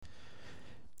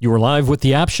You are live with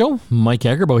the App Show. Mike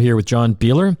Agerbo here with John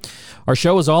Beeler. Our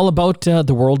show is all about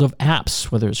the world of apps,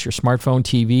 whether it's your smartphone,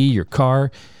 TV, your car.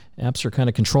 Apps are kind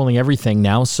of controlling everything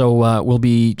now, so we'll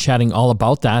be chatting all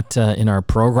about that in our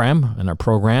program and our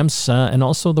programs, and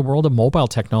also the world of mobile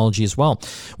technology as well.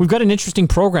 We've got an interesting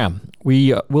program.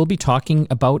 We will be talking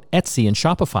about Etsy and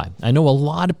Shopify. I know a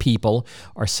lot of people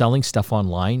are selling stuff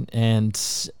online, and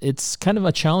it's kind of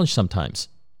a challenge sometimes.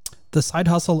 The side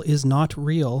hustle is not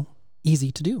real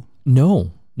easy to do.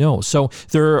 No. So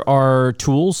there are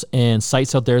tools and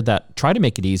sites out there that try to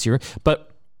make it easier,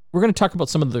 but we're going to talk about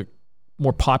some of the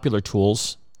more popular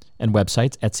tools and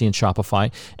websites, Etsy and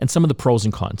Shopify, and some of the pros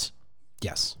and cons.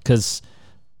 Yes. Because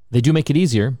they do make it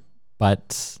easier,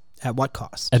 but at what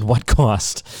cost? At what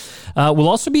cost? We'll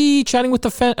also be chatting with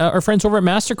our friends over at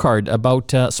MasterCard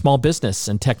about small business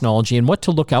and technology and what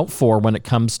to look out for when it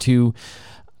comes to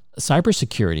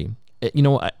cybersecurity. You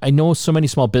know, I know so many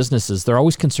small businesses, they're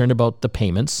always concerned about the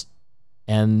payments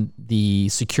and the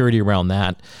security around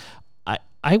that.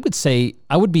 I would say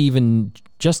I would be even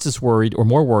just as worried or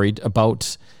more worried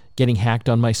about getting hacked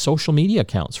on my social media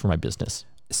accounts for my business.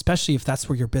 Especially if that's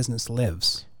where your business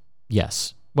lives.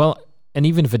 Yes. Well, and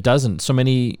even if it doesn't, so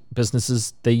many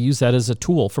businesses, they use that as a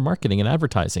tool for marketing and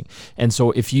advertising. And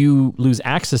so if you lose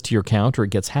access to your account or it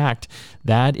gets hacked,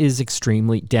 that is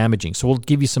extremely damaging. So we'll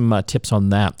give you some tips on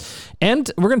that. And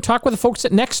we're going to talk with the folks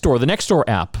at Nextdoor, the Nextdoor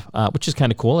app, which is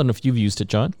kind of cool. I don't know if you've used it,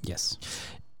 John. Yes.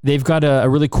 They've got a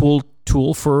really cool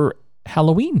tool for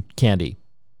Halloween candy.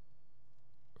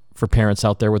 For parents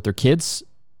out there with their kids,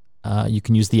 you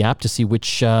can use the app to see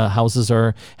which houses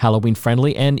are Halloween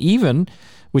friendly and even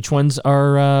which ones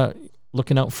are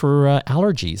looking out for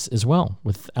allergies as well,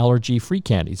 with allergy-free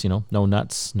candies. You know, no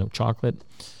nuts, no chocolate,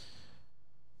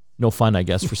 no fun, I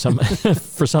guess, for some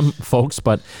for some folks.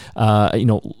 But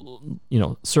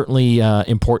certainly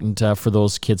important for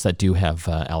those kids that do have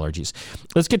allergies.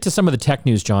 Let's get to some of the tech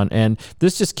news, John. And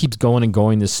this just keeps going and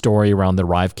going. This story around the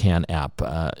ArriveCan app.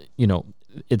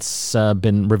 It's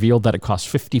been revealed that it cost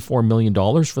 $54 million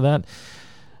for that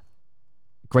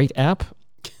great app.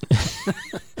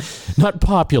 Not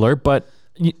popular, but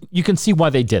you can see why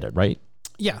they did it, right?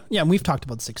 Yeah, and we've talked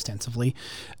about this extensively.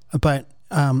 But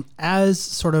as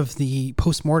sort of the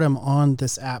postmortem on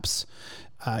this app's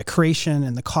creation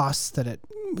and the costs that it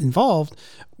involved,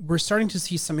 we're starting to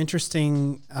see some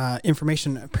interesting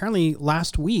information. Apparently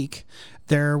last week,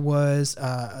 there was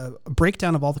a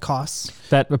breakdown of all the costs.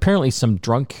 That apparently some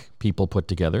drunk people put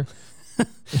together.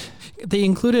 They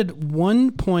included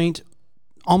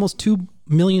almost $2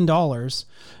 million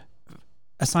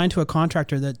assigned to a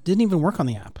contractor that didn't even work on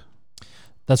the app.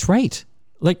 That's right.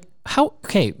 Like how?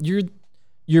 Okay,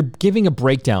 you're giving a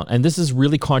breakdown, and this is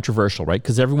really controversial, right?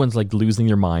 Because everyone's like losing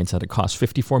their minds that it cost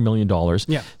 $54 million.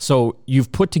 Yeah. So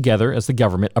you've put together, as the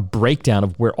government, a breakdown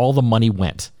of where all the money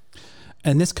went.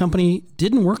 And this company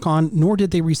didn't work on, nor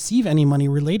did they receive any money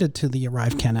related to the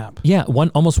ArriveCan app. Yeah,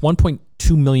 almost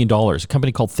 $1.2 million, a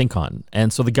company called ThinkOn.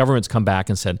 And so the government's come back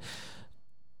and said,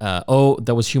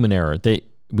 that was human error.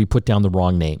 We put down the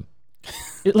wrong name.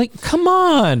 Come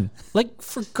on. Like,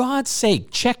 for God's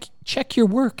sake, check your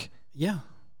work. Yeah.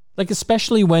 Like,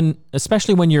 especially when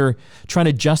you're trying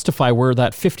to justify where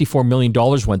that $54 million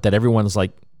went that everyone's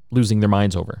like losing their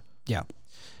minds over. Yeah.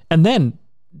 And then,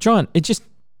 John,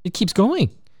 it keeps going.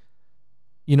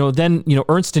 Then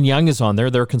Ernst & Young is on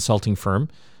there, their consulting firm.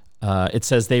 It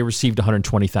says they received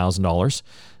 $120,000.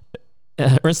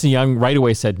 Ernst & Young right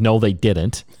away said, no, they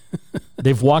didn't.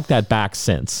 They've walked that back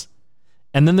since.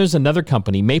 And then there's another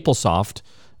company, MapleSoft.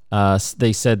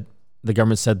 The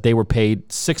government said they were paid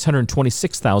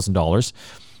 $626,000.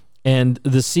 And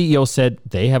the CEO said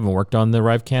they haven't worked on the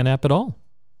ArriveCan app at all.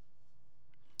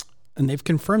 And they've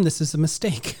confirmed this is a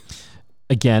mistake.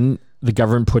 Again, the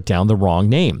government put down the wrong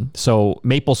name. So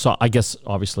MapleSoft, I guess,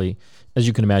 obviously, as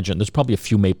you can imagine, there's probably a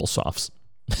few MapleSofts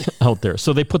out there.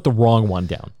 So they put the wrong one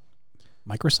down.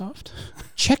 Microsoft?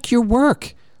 Check your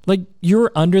work. Like,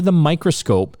 you're under the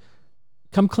microscope.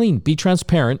 Come clean, be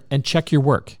transparent, and check your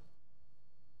work.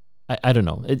 I don't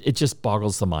know. It just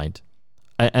boggles the mind.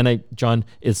 John,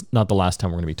 it's not the last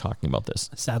time we're going to be talking about this.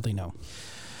 Sadly, no.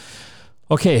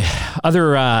 Okay,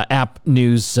 other app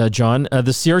news, John. The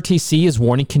CRTC is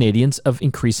warning Canadians of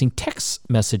increasing text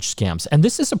message scams. And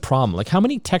this is a problem. Like, how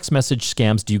many text message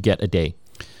scams do you get a day?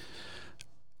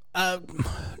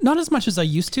 Not as much as I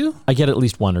used to. I get at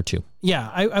least one or two.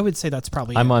 Yeah, I would say that's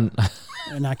probably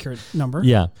an accurate number.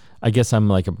 Yeah, I guess I'm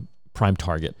like a prime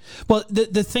target. Well,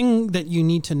 the thing that you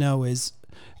need to know is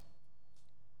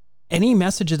any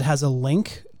message that has a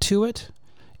link to it,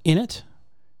 in it.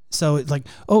 So it's like,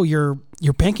 oh, your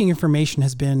banking information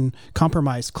has been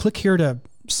compromised. Click here to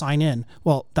sign in.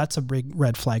 Well, that's a big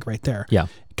red flag right there. Yeah.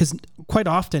 Because quite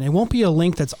often it won't be a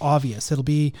link that's obvious. It'll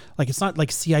be like, it's not like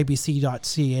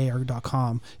cibc.ca or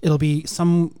 .com. It'll be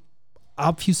some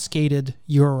obfuscated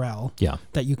URL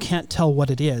that you can't tell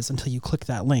what it is until you click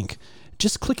that link.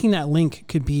 Just clicking that link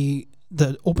could be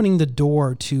opening the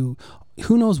door to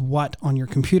who knows what on your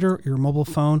computer, your mobile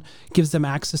phone, gives them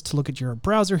access to look at your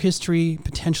browser history,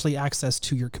 potentially access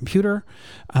to your computer.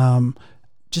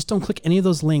 Just don't click any of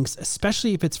those links,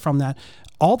 especially if it's from that.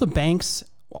 All the banks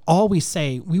always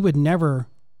say, we would never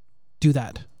do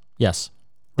that. Yes.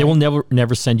 They will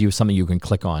never send you something you can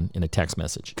click on in a text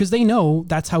message. Because they know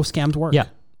that's how scams work. Yeah.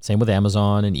 Same with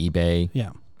Amazon and eBay.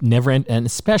 Yeah. And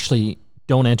especially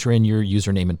don't enter in your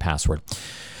username and password.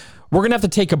 We're going to have to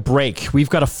take a break. We've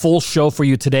got a full show for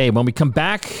you today. When we come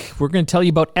back, we're going to tell you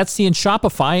about Etsy and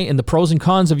Shopify and the pros and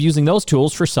cons of using those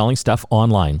tools for selling stuff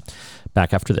online.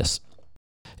 Back after this.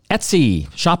 Etsy,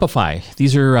 Shopify,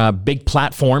 these are big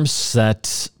platforms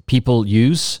that people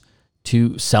use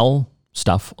to sell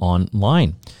stuff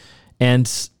online. And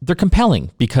they're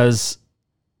compelling because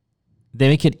they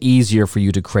make it easier for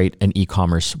you to create an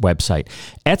e-commerce website.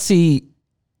 Etsy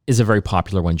is a very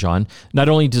popular one, John. Not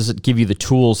only does it give you the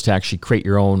tools to actually create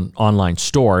your own online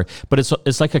store, but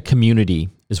it's like a community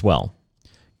as well.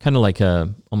 Kind of like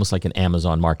almost like an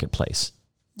Amazon marketplace.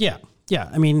 Yeah. Yeah.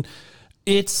 I mean,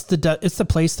 it's the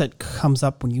place that comes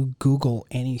up when you Google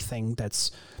anything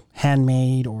that's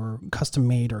handmade or custom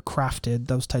made or crafted,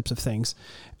 those types of things.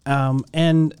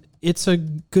 And it's a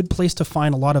good place to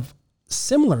find a lot of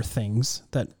similar things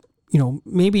that,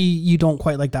 maybe you don't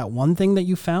quite like that one thing that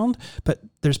you found, but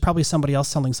there's probably somebody else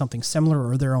selling something similar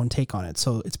or their own take on it.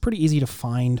 So it's pretty easy to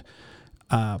find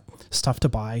stuff to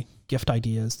buy, gift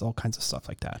ideas, all kinds of stuff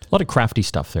like that. A lot of crafty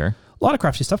stuff there. A lot of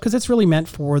crafty stuff because it's really meant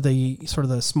for the sort of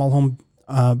the small home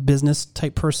business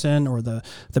type person or the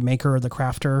maker or the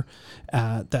crafter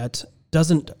that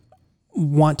doesn't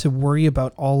want to worry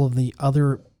about all of the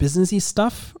other businessy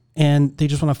stuff, and they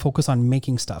just want to focus on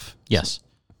making stuff. Yes.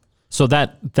 So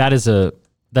that's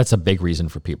a big reason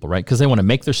for people, right? Because they want to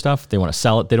make their stuff, they want to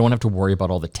sell it, they don't want to have to worry about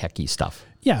all the techie stuff.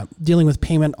 Yeah, dealing with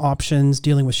payment options,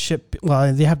 dealing with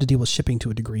they have to deal with shipping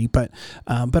to a degree, but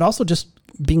also just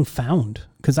being found,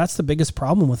 because that's the biggest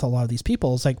problem with a lot of these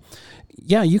people. It's like,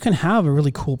 yeah, you can have a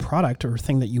really cool product or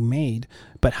thing that you made,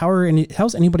 but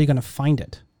how's anybody going to find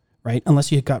it, right?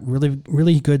 Unless you've got really,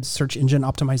 really good search engine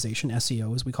optimization,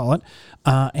 SEO as we call it,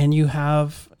 and you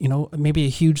have, maybe a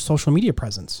huge social media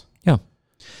presence. Yeah.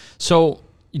 So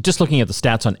just looking at the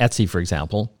stats on Etsy, for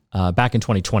example, back in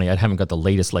 2020, I haven't got the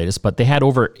latest, but they had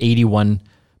over 81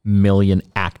 million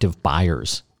active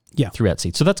buyers through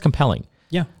Etsy. So that's compelling.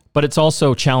 Yeah. But it's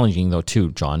also challenging, though,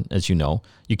 too, John, as you know.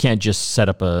 You can't just set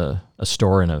up a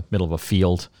store in the middle of a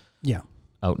field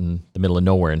out in the middle of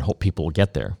nowhere and hope people will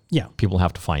get there. Yeah. People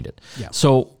have to find it. Yeah.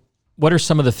 So what are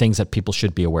some of the things that people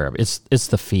should be aware of? It's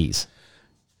the fees.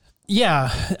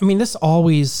 Yeah. I mean, this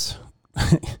always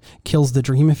kills the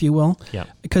dream, if you will. Yeah.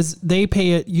 Because they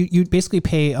pay it. You basically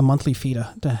pay a monthly fee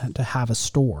to have a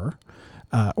store.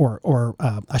 Or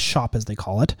a shop, as they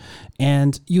call it.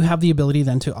 And you have the ability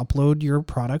then to upload your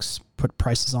products, put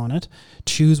prices on it,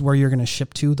 choose where you're going to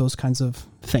ship to, those kinds of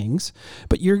things.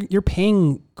 But you're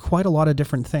paying quite a lot of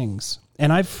different things.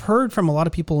 And I've heard from a lot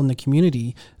of people in the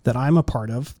community that I'm a part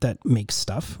of that makes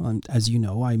stuff. As you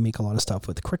know, I make a lot of stuff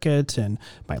with Cricut and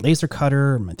my laser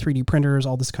cutter and my 3D printers,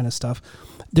 all this kind of stuff.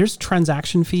 There's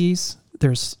transaction fees.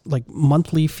 There's like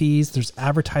monthly fees. There's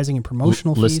advertising and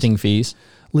promotional fees.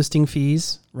 Listing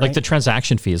fees, right? Like the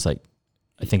transaction fee is like,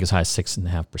 I think as high as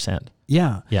 6.5%.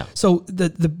 Yeah. Yeah. So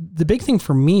the big thing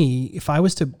for me, if I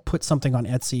was to put something on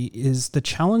Etsy, is the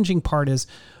challenging part is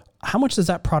how much is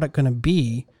that product going to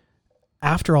be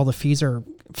after all the fees are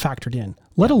factored in,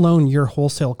 let alone your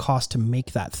wholesale cost to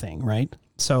make that thing, right?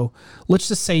 So let's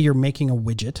just say you're making a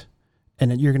widget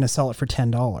and you're going to sell it for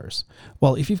 $10.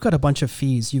 Well, if you've got a bunch of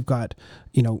fees, you've got,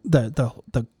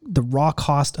 the raw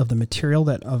cost of the material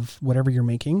of whatever you're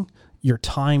making, your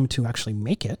time to actually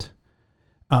make it.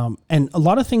 And a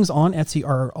lot of things on Etsy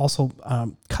are also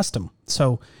custom.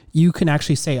 So you can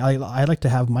actually say, I like to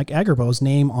have Mike Agerbo's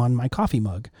name on my coffee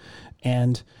mug,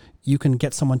 and you can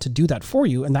get someone to do that for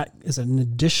you. And that is an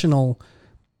additional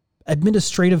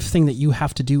administrative thing that you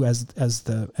have to do as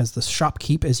the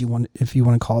shopkeep, if you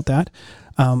want to call it that.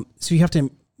 So you have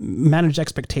to manage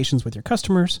expectations with your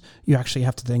customers. You actually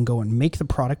have to then go and make the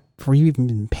product before you've even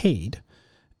been paid,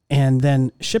 and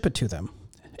then ship it to them.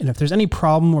 And if there's any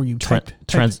problem or you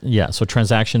so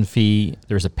transaction fee,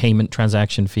 there's a payment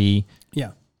transaction fee.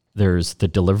 Yeah. There's the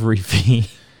delivery fee.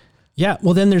 Yeah.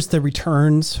 Well, then there's the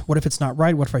returns. What if it's not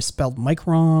right? What if I spelled Mike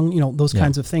wrong? Those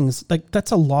kinds of things. Like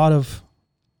that's a lot of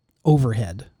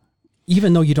overhead,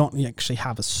 even though you don't actually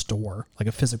have a store, like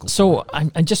a physical store. So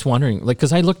I'm just wondering, like,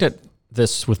 because I looked at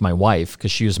this with my wife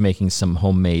because she was making some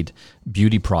homemade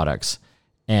beauty products.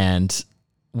 And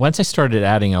once I started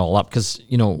adding it all up, because,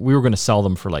 we were going to sell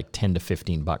them for like $10 to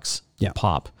 $15 a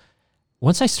pop.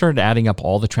 Once I started adding up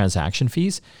all the transaction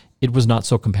fees, it was not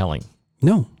so compelling.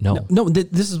 No.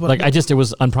 This is what it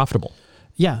was unprofitable.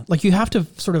 Yeah. Like you have to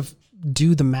sort of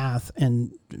do the math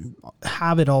and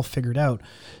have it all figured out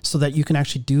so that you can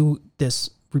actually do this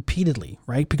repeatedly,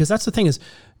 right? Because that's the thing is,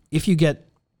 if you get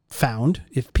found,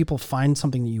 if people find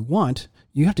something that you want,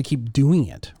 you have to keep doing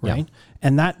it, right? Yeah.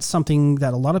 And that's something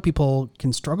that a lot of people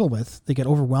can struggle with. They get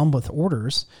overwhelmed with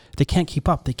orders. They can't keep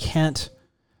up. They can't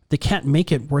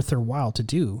make it worth their while to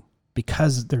do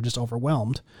because they're just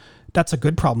overwhelmed. That's a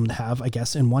good problem to have, I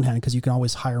guess, in one hand, because you can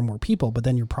always hire more people, but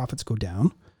then your profits go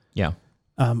down. Yeah.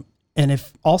 And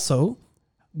if also,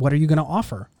 what are you going to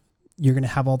offer? You're going to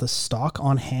have all this stock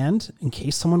on hand in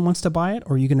case someone wants to buy it,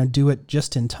 or are you going to do it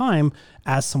just in time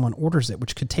as someone orders it,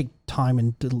 which could take time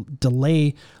and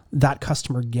delay that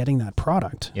customer getting that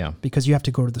product. Yeah. Because you have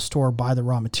to go to the store, buy the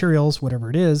raw materials, whatever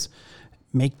it is,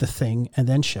 make the thing, and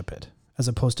then ship it, as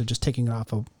opposed to just taking it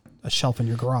off a shelf in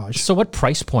your garage. So what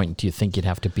price point do you think you'd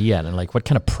have to be at? And like, what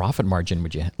kind of profit margin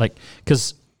would you like?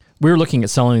 Because we were looking at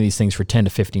selling these things for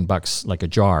 $10 to $15 like a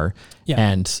jar. Yeah.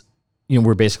 And,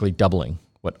 we're basically doubling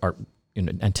what our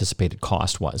anticipated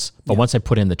cost was. But once I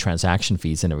put in the transaction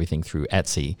fees and everything through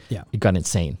Etsy, it got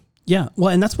insane. Yeah. Well,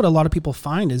 and that's what a lot of people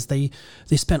find is they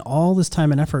spend all this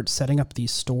time and effort setting up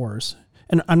these stores.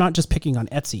 And I'm not just picking on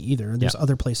Etsy either. There's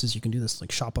other places you can do this,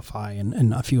 like Shopify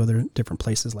and a few other different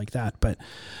places like that. But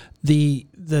the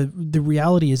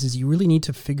reality is you really need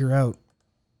to figure out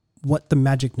what the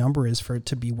magic number is for it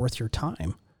to be worth your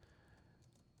time.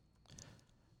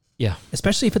 Yeah.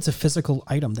 Especially if it's a physical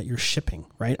item that you're shipping,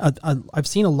 right? I've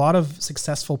seen a lot of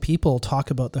successful people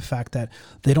talk about the fact that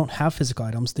they don't have physical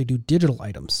items, they do digital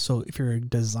items. So if you're a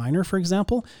designer, for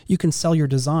example, you can sell your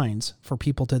designs for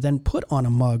people to then put on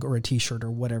a mug or a t-shirt or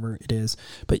whatever it is,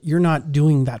 but you're not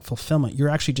doing that fulfillment. You're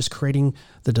actually just creating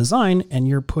the design and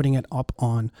you're putting it up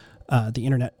on the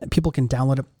internet. People can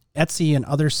download it. Etsy and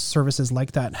other services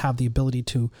like that have the ability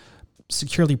to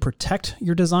securely protect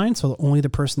your design, so only the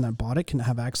person that bought it can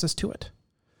have access to it,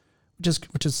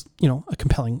 which is a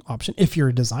compelling option if you're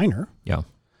a designer. Yeah,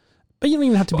 but you don't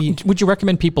even have to be. Would you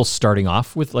recommend people starting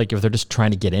off with, like, if they're just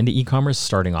trying to get into e-commerce,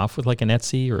 starting off with like an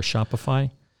Etsy or a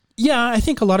Shopify? Yeah, I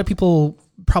think a lot of people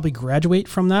probably graduate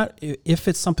from that if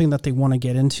it's something that they want to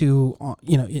get into,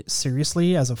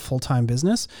 seriously as a full-time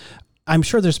business. I'm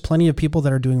sure there's plenty of people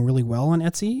that are doing really well on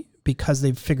Etsy because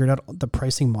they've figured out the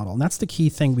pricing model. And that's the key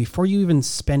thing. Before you even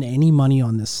spend any money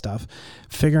on this stuff,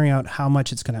 figuring out how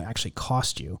much it's going to actually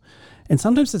cost you. And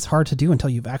sometimes it's hard to do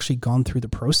until you've actually gone through the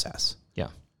process. Yeah.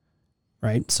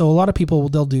 Right. So a lot of people,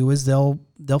 what they'll do is they'll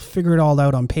figure it all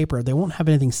out on paper. They won't have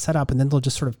anything set up, and then they'll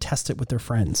just sort of test it with their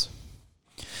friends.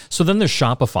 So then there's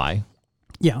Shopify.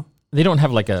 Yeah. They don't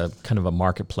have like a kind of a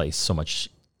marketplace so much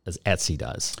as Etsy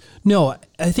does. No,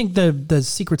 I think the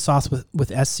secret sauce with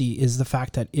Etsy is the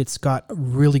fact that it's got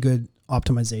really good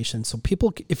optimization. So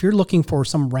people, if you're looking for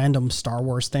some random Star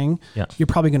Wars thing, you're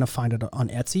probably going to find it on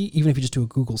Etsy, even if you just do a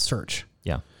Google search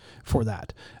for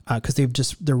that. Because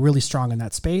they're really strong in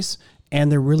that space,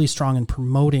 and they're really strong in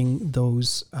promoting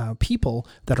those people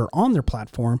that are on their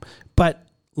platform. But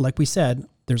like we said,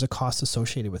 there's a cost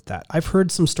associated with that. I've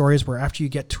heard some stories where after you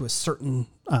get to a certain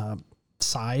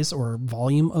size or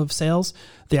volume of sales,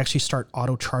 they actually start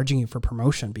auto charging you for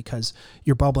promotion because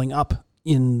you're bubbling up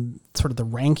in sort of the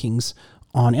rankings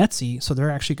on Etsy. So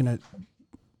they're actually going to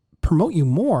promote you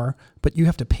more, but you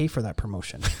have to pay for that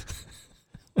promotion.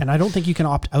 And I don't think you can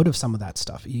opt out of some of that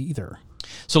stuff either.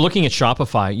 So looking at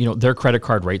Shopify, their credit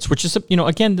card rates, which is,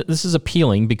 again, this is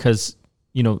appealing because,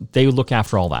 they look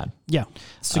after all that. Yeah.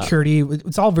 Security,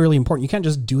 it's all really important. You can't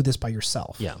just do this by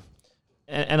yourself. Yeah.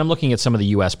 And I'm looking at some of the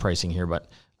U.S. pricing here,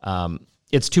 but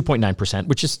it's 2.9%,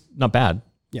 which is not bad.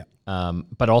 Yeah.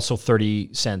 But also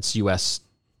 30 cents U.S.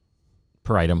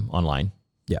 per item online.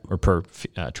 Yeah. Or per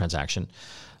transaction.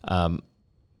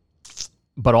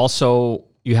 But also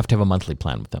you have to have a monthly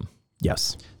plan with them.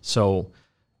 Yes. So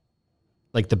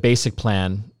like the basic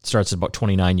plan starts at about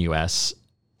 29 U.S.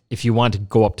 If you want to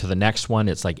go up to the next one,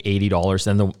 it's like $80.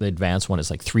 Then the advanced one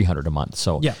is like $300 a month.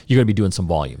 So you're going to be doing some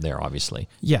volume there, obviously.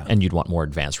 Yeah. And you'd want more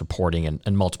advanced reporting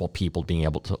and multiple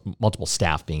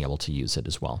staff being able to use it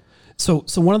as well. So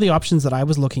one of the options that I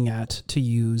was looking at to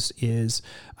use is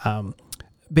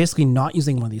basically not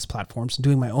using one of these platforms and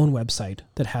doing my own website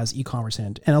that has e-commerce in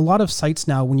it. And a lot of sites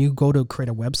now, when you go to create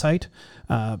a website,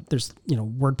 there's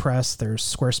WordPress, there's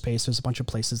Squarespace, there's a bunch of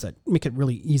places that make it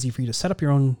really easy for you to set up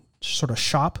your own sort of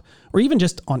shop, or even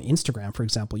just on Instagram, for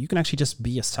example. You can actually just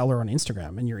be a seller on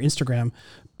Instagram, and your Instagram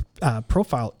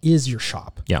profile is your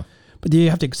shop. Yeah. But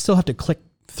you still have to click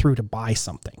through to buy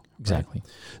something. Exactly.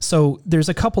 Right? So there's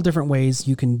a couple different ways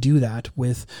you can do that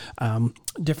with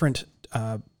different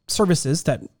services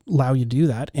that allow you to do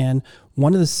that. And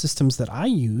one of the systems that I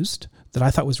used that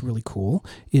I thought was really cool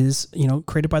is,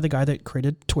 created by the guy that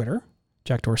created Twitter,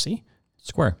 Jack Dorsey.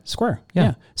 Square.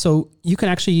 Yeah. So you can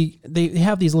actually, they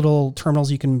have these little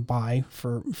terminals you can buy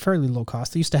for fairly low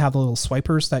cost. They used to have the little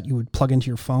swipers that you would plug into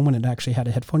your phone when it actually had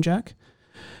a headphone jack.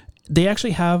 They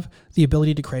actually have the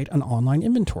ability to create an online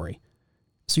inventory.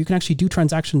 So you can actually do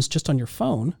transactions just on your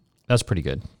phone. That's pretty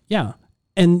good. Yeah.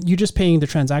 And you're just paying the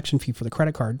transaction fee for the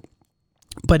credit card.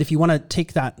 But if you want to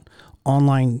take that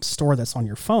online store that's on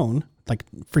your phone, like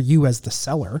for you as the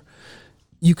seller,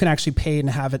 you can actually pay and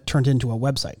have it turned into a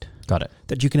website. Got it.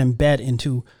 That you can embed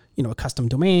into, a custom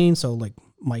domain. So like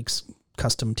Mike's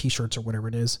custom t-shirts or whatever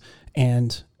it is,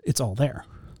 and it's all there.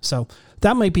 So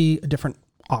that might be a different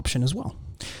option as well.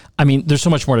 I mean, there's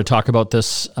so much more to talk about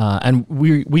this, and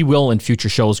we will in future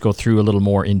shows go through a little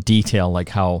more in detail, like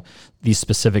how these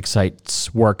specific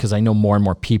sites work, because I know more and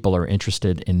more people are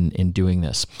interested in doing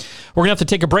this. We're going to have to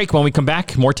take a break. When we come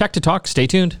back, more Tech to Talk. Stay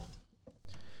tuned.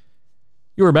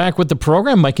 You are back with the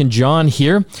program. Mike and John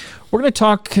here. We're going to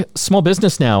talk small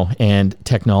business now and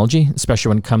technology, especially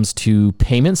when it comes to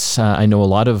payments. I know a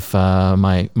lot of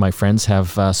my friends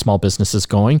have small businesses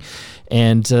going,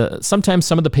 and sometimes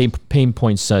some of the pain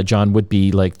points, John, would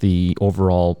be like the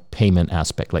overall payment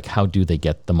aspect, like how do they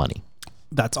get the money?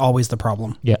 That's always the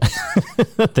problem. Yeah.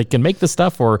 They can make the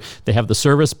stuff or they have the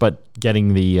service, but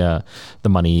getting the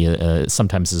money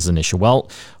sometimes is an issue.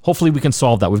 Well, hopefully we can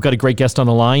solve that. We've got a great guest on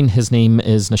the line. His name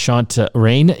is Nishant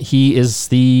Rain. He is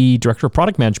the Director of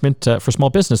Product Management for Small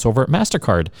Business over at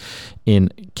MasterCard in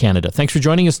Canada. Thanks for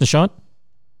joining us, Nishant.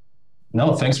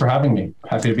 No, thanks for having me.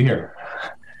 Happy to be here.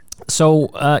 So,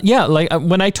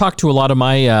 when I talk to a lot of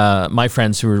my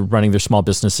friends who are running their small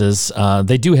businesses,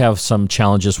 they do have some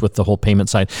challenges with the whole payment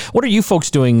side. What are you folks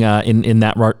doing in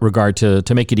that regard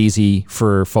to make it easy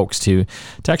for folks to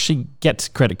actually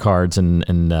get credit cards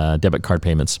and debit card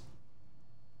payments?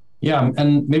 Yeah,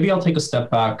 and maybe I'll take a step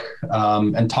back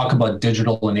and talk about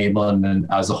digital enablement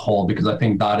as a whole, because I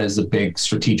think that is a big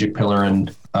strategic pillar.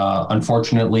 And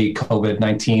unfortunately,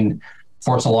 COVID-19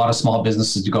 force a lot of small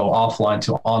businesses to go offline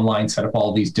to online, set up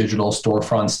all these digital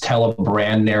storefronts, tell a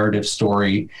brand narrative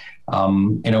story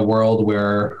in a world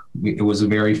where it was a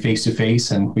very face-to-face,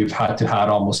 and we've had to have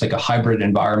almost like a hybrid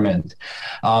environment.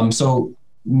 So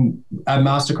at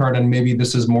MasterCard, and maybe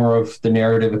this is more of the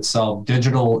narrative itself,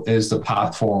 digital is the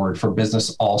path forward for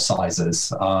business all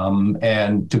sizes.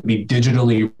 And to be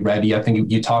digitally ready, I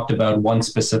think you talked about one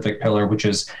specific pillar, which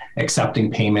is accepting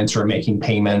payments or making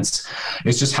payments.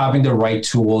 It's just having the right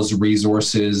tools,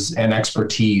 resources, and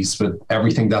expertise with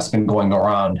everything that's been going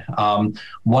around.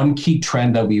 One key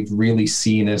trend that we've really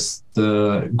seen is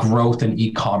the growth in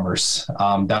e-commerce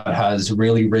that has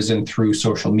really risen through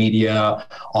social media,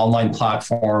 online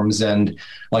platforms. And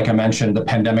like I mentioned, the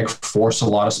pandemic forced a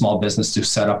lot of small business to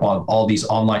set up on all these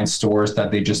online stores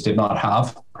that they just did not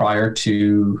have prior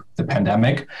to the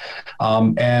pandemic.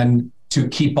 And to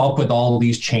keep up with all of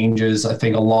these changes, I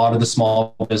think a lot of the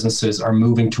small businesses are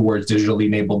moving towards digitally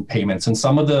enabled payments. And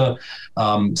some of the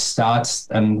stats,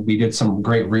 and we did some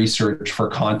great research for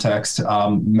context,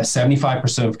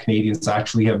 75% of Canadians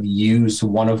actually have used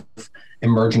one of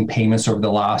emerging payments over the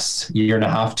last year and a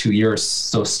half, 2 years.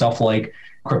 So stuff like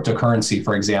cryptocurrency,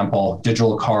 for example,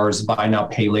 digital cards, buy now,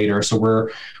 pay later. So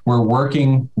we're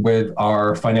working with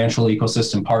our financial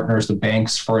ecosystem partners. The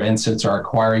banks, for instance, are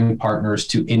acquiring partners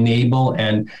to enable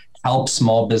and help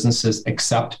small businesses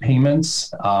accept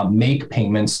payments, make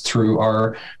payments through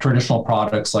our traditional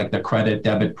products like the credit,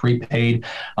 debit, prepaid.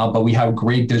 But we have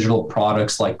great digital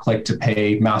products like Click to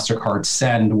Pay, MasterCard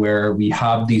Send, where we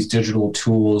have these digital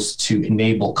tools to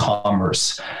enable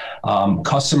commerce.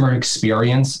 Customer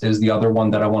experience is the other one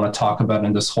that I want to talk about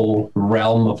in this whole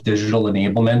realm of digital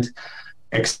enablement.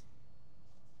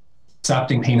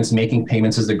 Accepting payments, making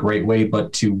payments is a great way,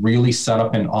 but to really set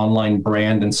up an online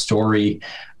brand and story,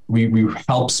 we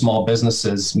help small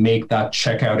businesses make that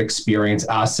checkout experience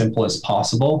as simple as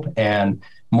possible and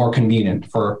more convenient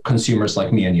for consumers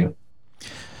like me and you.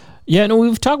 Yeah, no,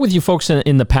 we've talked with you folks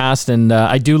in the past, and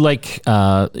I do like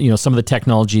some of the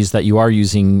technologies that you are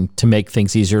using to make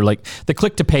things easier, like the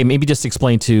click to pay. Maybe just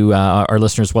explain to our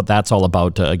listeners what that's all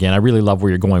about. Again, I really love where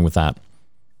you're going with that.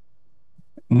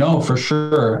 No, for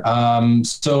sure. I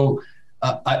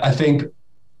think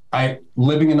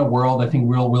living in a world, I think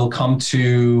we'll come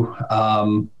to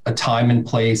a time and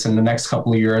place in the next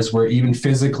couple of years where even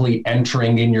physically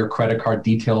entering in your credit card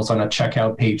details on a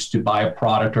checkout page to buy a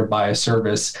product or buy a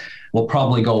service will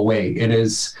probably go away. It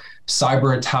is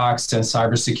cyber attacks and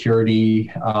cybersecurity.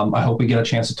 I hope we get a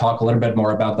chance to talk a little bit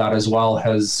more about that as well,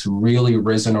 has really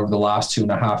risen over the last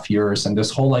 2.5 years. And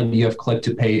this whole idea of click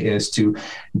to pay is to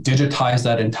digitize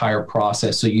that entire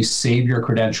process. So you save your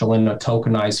credential in a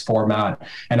tokenized format,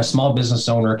 and a small business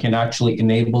owner can actually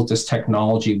enable this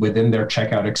technology within their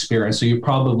checkout experience. So you've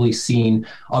probably seen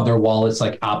other wallets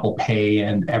like Apple Pay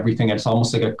and everything. It's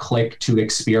almost like a click to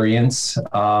experience.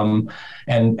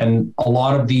 And a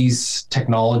lot of these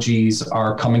technologies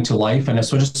are coming to life. And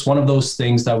it's just one of those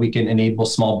things that we can enable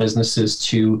small businesses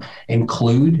to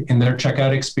include in their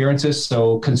checkout experiences.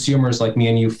 So consumers like me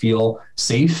and you feel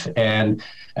safe, and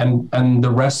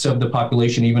the rest of the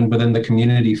population, even within the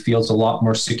community, feels a lot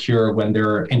more secure when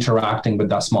they're interacting with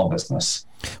that small business.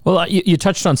 Well, you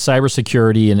touched on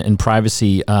cybersecurity and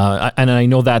privacy, and I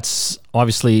know that's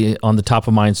obviously on the top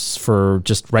of minds for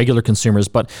just regular consumers,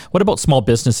 but what about small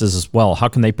businesses as well? How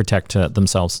can they protect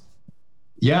themselves?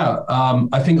 Yeah,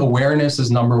 I think awareness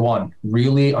is number one,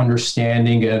 really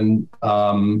understanding and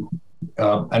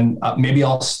maybe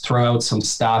I'll throw out some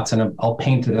stats and I'll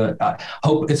paint,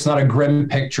 hope it's not a grim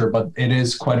picture, but it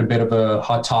is quite a bit of a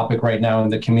hot topic right now in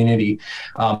the community.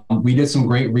 We did some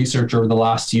great research over the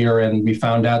last year, and we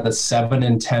found out that 7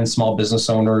 in 10 small business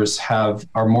owners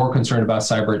are more concerned about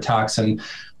cyber attacks. And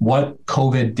what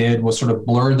COVID did was sort of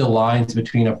blur the lines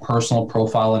between a personal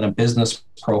profile and a business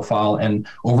profile. And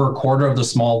over a quarter of the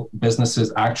small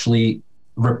businesses actually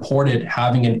reported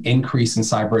having an increase in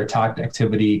cyber attack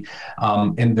activity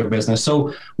in their business.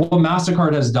 So what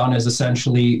MasterCard has done is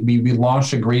essentially we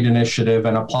launched a great initiative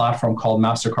and a platform called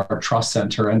MasterCard Trust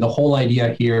Center. And the whole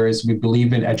idea here is we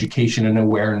believe in education and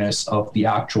awareness of the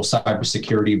actual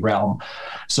cybersecurity realm.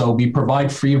 So we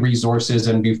provide free resources,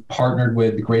 and we've partnered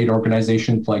with great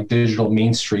organizations like Digital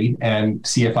Main Street and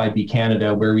CFIB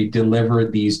Canada, where we deliver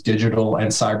these digital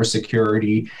and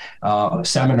cybersecurity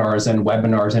seminars and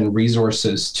webinars and resources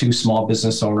to small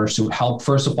business owners to help,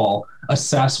 first of all,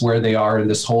 assess where they are in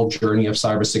this whole journey of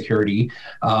cybersecurity,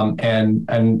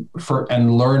 and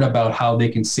learn about how they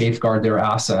can safeguard their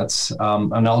assets.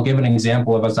 And I'll give an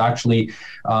example. I was actually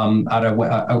at a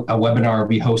webinar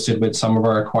we hosted with some of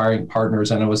our acquiring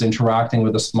partners, and I was interacting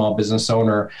with a small business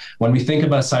owner. When we think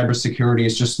about cybersecurity,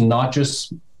 it's not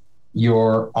just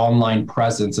your online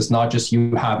presence. It's not just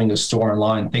you having a store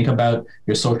online. Think about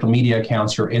your social media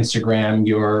accounts, your Instagram,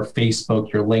 your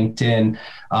Facebook, your LinkedIn,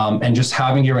 and just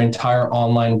having your entire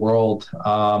online world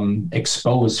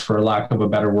exposed, for lack of a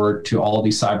better word, to all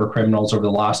these cyber criminals over the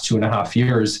last 2.5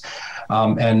 years.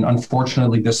 And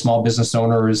unfortunately, the small business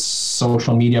owners'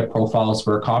 social media profiles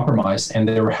were compromised, and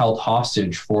they were held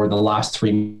hostage for the last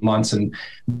 3 months. And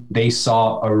they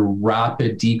saw a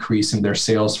rapid decrease in their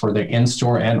sales for their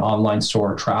in-store and online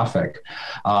store traffic.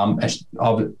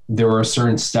 There were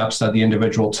certain steps that the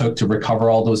individual took to recover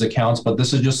all those accounts, but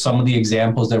this is just some of the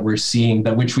examples that we're seeing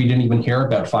that which we didn't even hear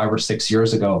about 5 or 6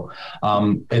 years ago.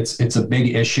 It's a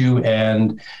big issue,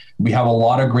 and we have a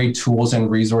lot of great tools and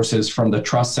resources from the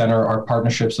Trust Center, our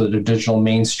partnerships with the Digital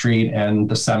Main Street, and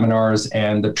the seminars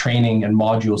and the training and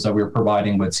modules that we're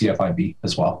providing with CFIB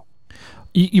as well.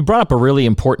 You brought up a really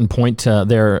important point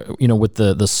there, with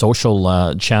the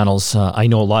social channels. I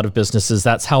know a lot of businesses,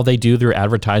 that's how they do their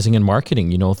advertising and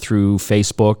marketing, through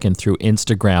Facebook and through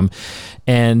Instagram.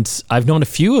 And I've known a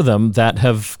few of them that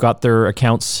have got their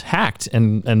accounts hacked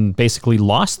and basically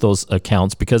lost those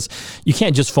accounts, because you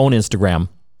can't just phone Instagram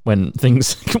when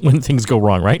things go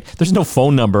wrong, right? There's no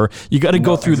phone number. You got to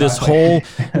go through this whole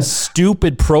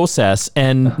stupid process.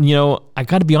 And, I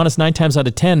got to be honest, 9 times out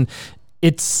of 10,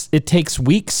 it takes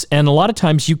weeks. And a lot of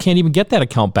times you can't even get that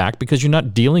account back because you're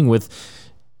not dealing with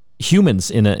humans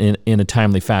in a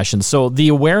timely fashion. So the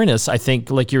awareness, I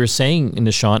think, like you were saying,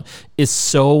 Nishant, is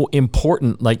so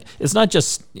important. Like, it's not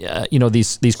just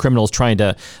these criminals trying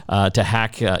to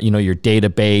hack your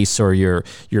database or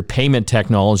your payment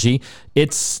technology.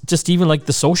 It's just even like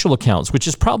the social accounts, which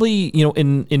is probably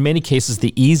in many cases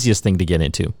the easiest thing to get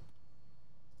into.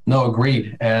 No,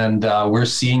 agreed. And we're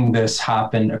seeing this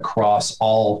happen across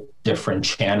all different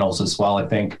channels as well. I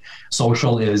think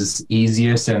social is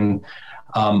easiest, and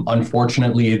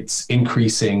Unfortunately, it's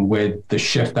increasing with the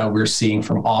shift that we're seeing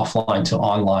from offline to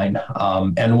online.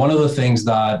 And one of the things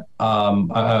that,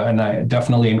 and I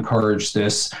definitely encourage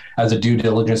this as a due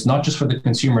diligence, not just for the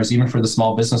consumers, even for the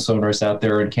small business owners out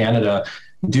there in Canada,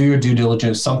 do your due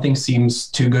diligence. Something seems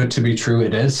too good to be true.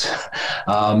 It is.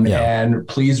 And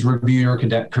please review your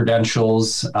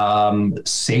credentials,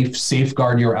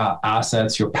 safeguard your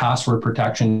assets, your password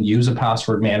protection, use a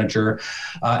password manager,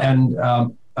 and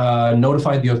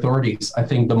notify the authorities. I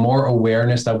think the more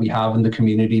awareness that we have in the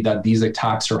community that these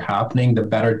attacks are happening, the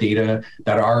better data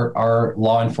that our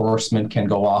law enforcement can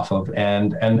go off of,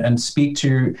 and speak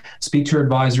to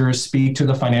advisors, speak to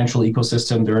the financial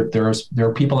ecosystem. There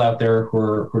are people out there who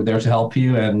are there to help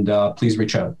you, and please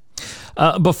reach out.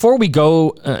 Before we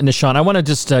go, Nishant, I want to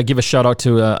just give a shout out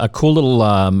to a cool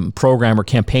little program or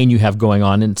campaign you have going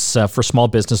on. It's for Small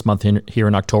Business Month here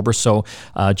in October. So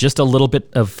just a little bit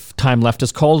of time left.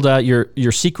 It's called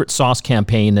your Secret Sauce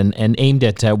campaign and aimed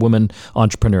at women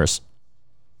entrepreneurs.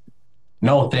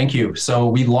 No, thank you. So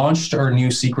we launched our new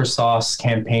Secret Sauce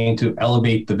campaign to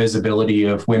elevate the visibility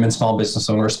of women small business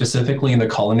owners, specifically in the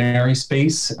culinary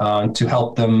space, to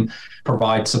help them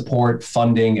provide support,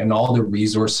 funding, and all the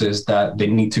resources that they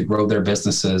need to grow their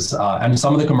businesses. And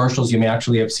some of the commercials you may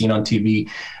actually have seen on TV,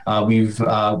 we've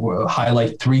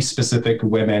highlight 3 specific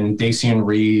women, Dacian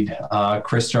Reed,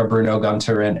 Krista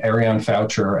Bruno-Gunter, and Ariane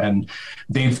Foucher, and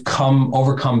they've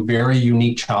overcome very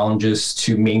unique challenges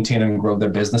to maintain and grow their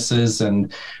businesses.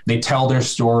 And they tell their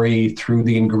story through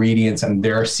the ingredients and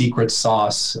their secret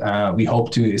sauce. We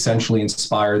hope to essentially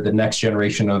inspire the next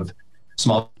generation of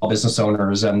small business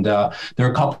owners. And there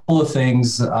are a couple of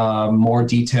things, more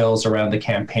details around the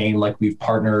campaign, like we've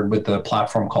partnered with a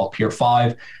platform called Peer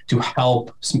 5 to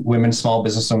help women small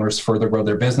business owners further grow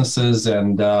their businesses.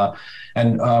 And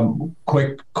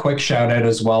quick shout out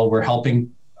as well, we're helping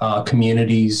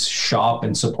communities shop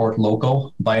and support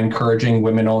local by encouraging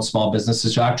women-owned small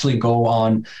businesses to actually go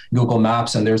on Google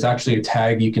Maps, and there's actually a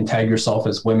tag, you can tag yourself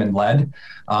as women-led.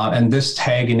 And this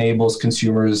tag enables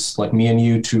consumers like me and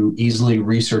you to easily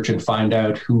research and find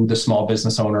out who the small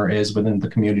business owner is within the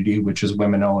community, which is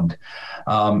women-owned.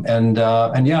 And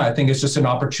yeah, I think it's just an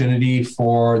opportunity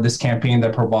for this campaign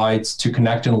that provides to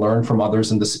connect and learn from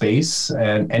others in the space,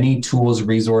 and any tools,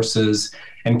 resources,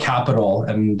 and capital,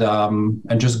 and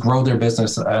just grow their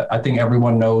business. I think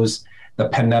everyone knows the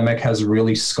pandemic has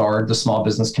really scarred the small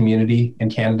business community in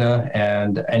Canada,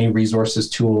 and any resources,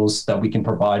 tools that we can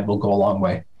provide will go a long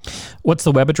way. What's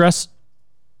the web address?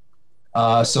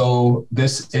 So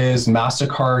this is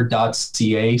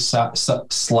mastercard.ca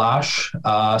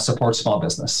 / support small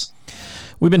business.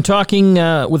 We've been talking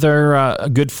with our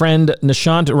good friend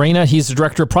Nishant Rana. He's the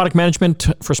Director of Product Management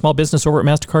for Small Business over at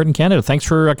MasterCard in Canada. Thanks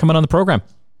for coming on the program.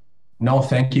 No,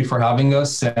 thank you for having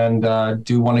us. And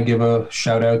do want to give a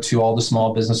shout out to all the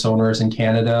small business owners in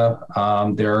Canada.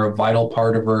 They're a vital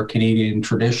part of our Canadian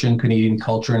tradition, Canadian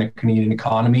culture, and Canadian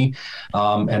economy.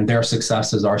 And their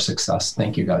success is our success.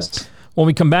 Thank you, guys. When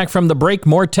we come back from the break,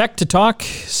 more tech to talk.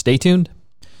 Stay tuned.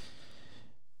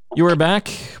 You are back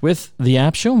with The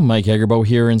App Show. Mike Agerbo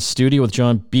here in studio with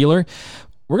John Beeler.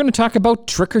 We're going to talk about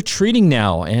trick-or-treating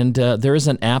now, and there is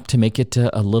an app to make it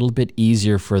a little bit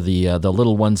easier for the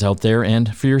little ones out there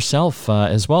and for yourself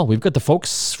as well. We've got the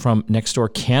folks from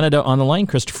Nextdoor Canada on the line.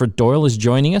 Christopher Doyle is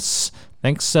joining us.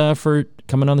 Thanks for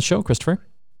coming on the show, Christopher.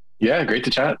 Yeah, great to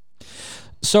chat.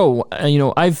 So,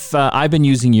 I've been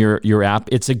using your app.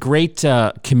 It's a great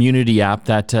community app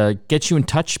that gets you in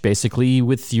touch basically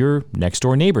with your next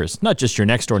door neighbors. Not just your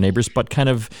next door neighbors, but kind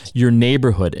of your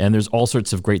neighborhood. And there's all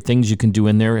sorts of great things you can do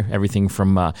in there. Everything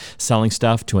from selling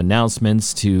stuff to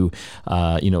announcements to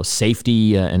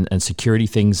safety and security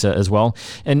things as well.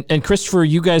 And Christopher,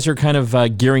 you guys are kind of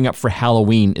gearing up for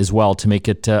Halloween as well to make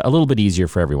it a little bit easier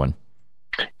for everyone.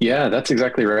 Yeah, that's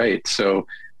exactly right. So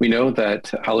we know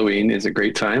that Halloween is a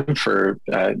great time for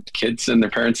kids and their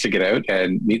parents to get out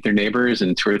and meet their neighbors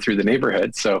and tour through the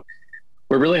neighborhood. So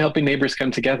we're really helping neighbors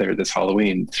come together this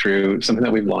Halloween through something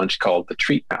that we've launched called the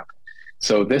Treat Map.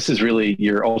 So this is really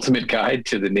your ultimate guide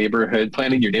to the neighborhood,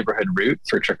 planning your neighborhood route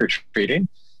for trick-or-treating.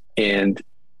 And,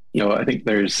 I think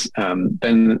there's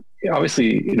been,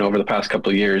 obviously, over the past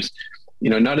couple of years,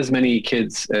 not as many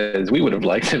kids as we would have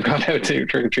liked have gone out to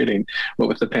trick-or-treating, but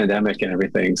with the pandemic and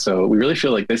everything. So we really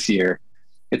feel like this year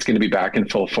it's going to be back in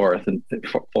full force.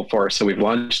 So we've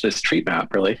launched this Treat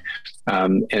Map, really.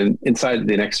 And inside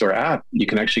the Nextdoor app, you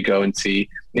can actually go and see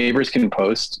neighbors can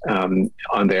post on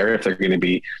there if they're going to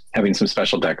be having some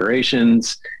special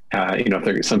decorations.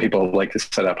 If some people like to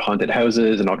set up haunted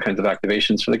houses and all kinds of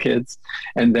activations for the kids.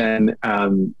 And then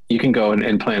you can go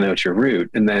and plan out your route.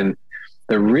 And then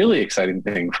The really exciting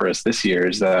thing for us this year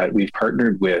is that we've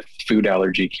partnered with Food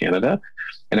Allergy Canada.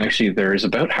 And actually, there's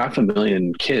about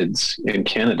 500,000 kids in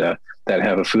Canada that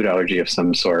have a food allergy of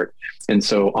some sort. And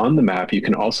so on the map, you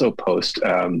can also post,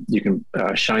 you can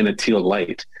shine a teal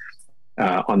light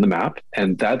on the map.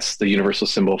 And that's the universal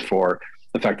symbol for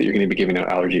the fact that you're going to be giving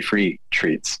out allergy-free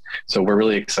treats. So we're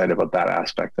really excited about that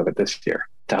aspect of it this year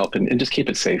to help and just keep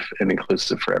it safe and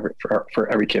inclusive for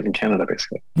every kid in Canada,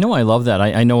 basically. No, I love that.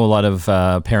 I know a lot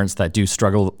of parents that do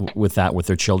struggle with that with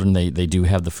their children. They do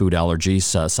have the food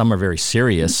allergies. Some are very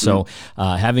serious. So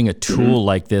having a tool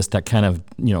like this that kind of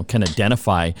can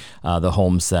identify the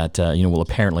homes that will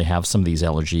apparently have some of these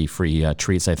allergy-free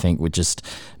treats, I think would just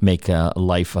make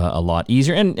life a lot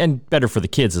easier and better for the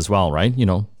kids as well, right?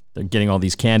 They're getting all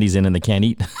these candies in and they can't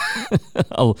eat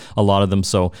a lot of them.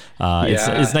 So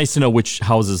it's nice to know which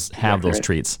houses have those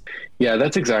treats. Yeah,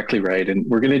 that's exactly right. And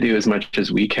we're going to do as much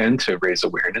as we can to raise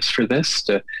awareness for this,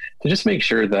 to just make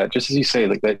sure that, just as you say,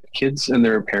 like that kids and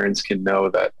their parents can know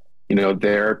that,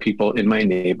 there are people in my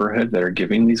neighborhood that are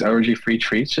giving these allergy-free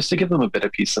treats, just to give them a bit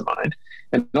of peace of mind,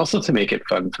 and also to make it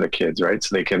fun for the kids, right?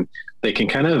 So they can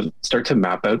kind of start to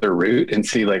map out their route and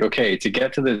see, like, okay, to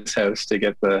get to this house, to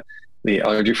get the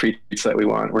allergy-free treats that we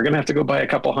want, we're going to have to go by a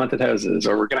couple haunted houses,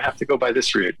 or we're going to have to go by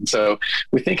this route. And so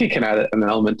we think it can add an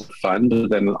element of fun, but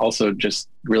then also just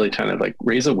really kind of like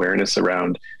raise awareness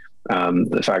around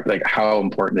the fact like how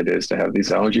important it is to have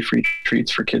these allergy-free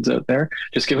treats for kids out there,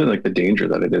 just given like the danger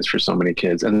that it is for so many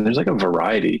kids. And there's like a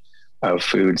variety of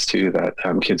foods too that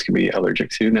kids can be allergic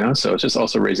to now. So it's just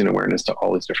also raising awareness to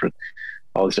all these different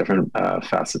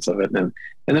facets of it.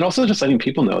 And then also just letting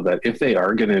people know that if they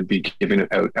are going to be giving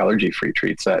out allergy-free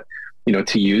treats, that,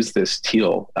 to use this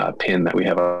teal pin that we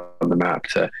have on the map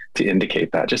to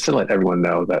indicate that, just to let everyone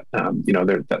know that,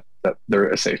 that they're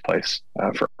a safe place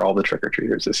for all the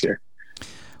trick-or-treaters this year.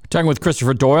 Talking with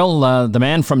Christopher Doyle, the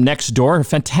man from Nextdoor. A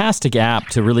fantastic app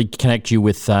to really connect you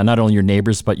with not only your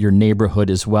neighbors, but your neighborhood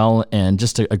as well. And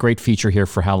just a great feature here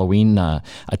for Halloween, a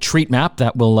treat map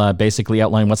that will basically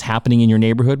outline what's happening in your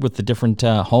neighborhood with the different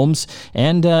homes.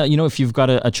 And, if you've got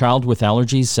a child with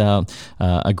allergies,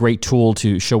 a great tool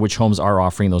to show which homes are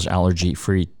offering those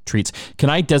allergy-free treats. Can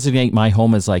I designate my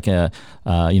home as like if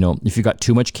you've got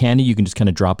too much candy, you can just kind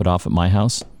of drop it off at my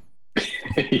house?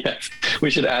 Yes, we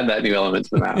should add that new element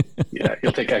to the map. Yeah,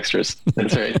 you'll take extras.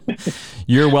 That's right.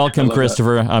 You're welcome,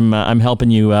 Christopher. I'm helping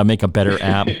you make a better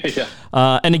app. Yeah.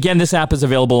 And again, this app is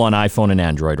available on iPhone and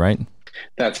Android, right?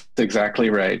 That's exactly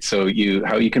right. So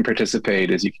how you can participate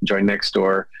is you can join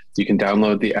Nextdoor. You can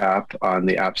download the app on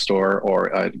the App Store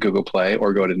or Google Play,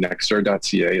 or go to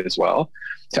nextdoor.ca as well.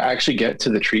 To actually get to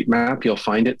the treat map, you'll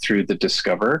find it through the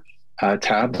Discover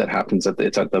tab that happens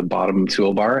it's at the bottom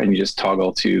toolbar, and you just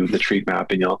toggle to the treat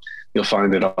map, and you'll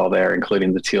find it all there,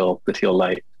 including the teal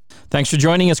light. Thanks for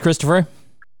joining us, Christopher.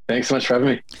 Thanks so much for having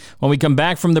me. When we come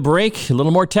back from the break, a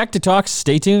little more tech to talk.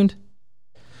 Stay tuned.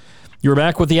 You're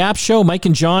back with the App Show. Mike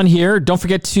and John here. Don't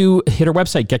forget to hit our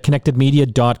website,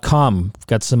 getconnectedmedia.com. We've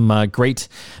got some great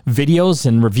videos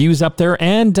and reviews up there,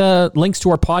 and links to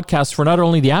our podcast for not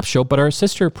only the App Show, but our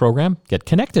sister program, Get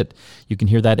Connected. You can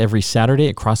hear that every Saturday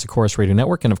across the Chorus Radio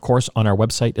Network, and of course on our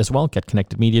website as well,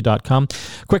 getconnectedmedia.com.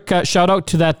 Quick shout out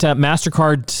to that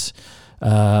MasterCard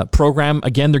program.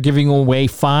 Again, they're giving away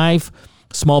 5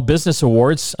 small business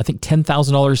awards. I think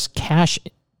 $10,000 cash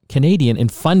Canadian in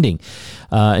funding,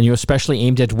 and especially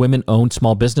aimed at women-owned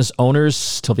small business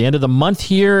owners till the end of the month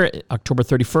here, October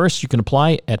 31st. You can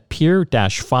apply at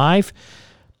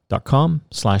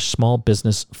peer-5.com/small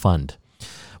business fund. I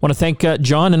want to thank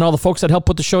John and all the folks that helped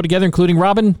put the show together, including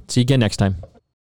Robin. See you again next time.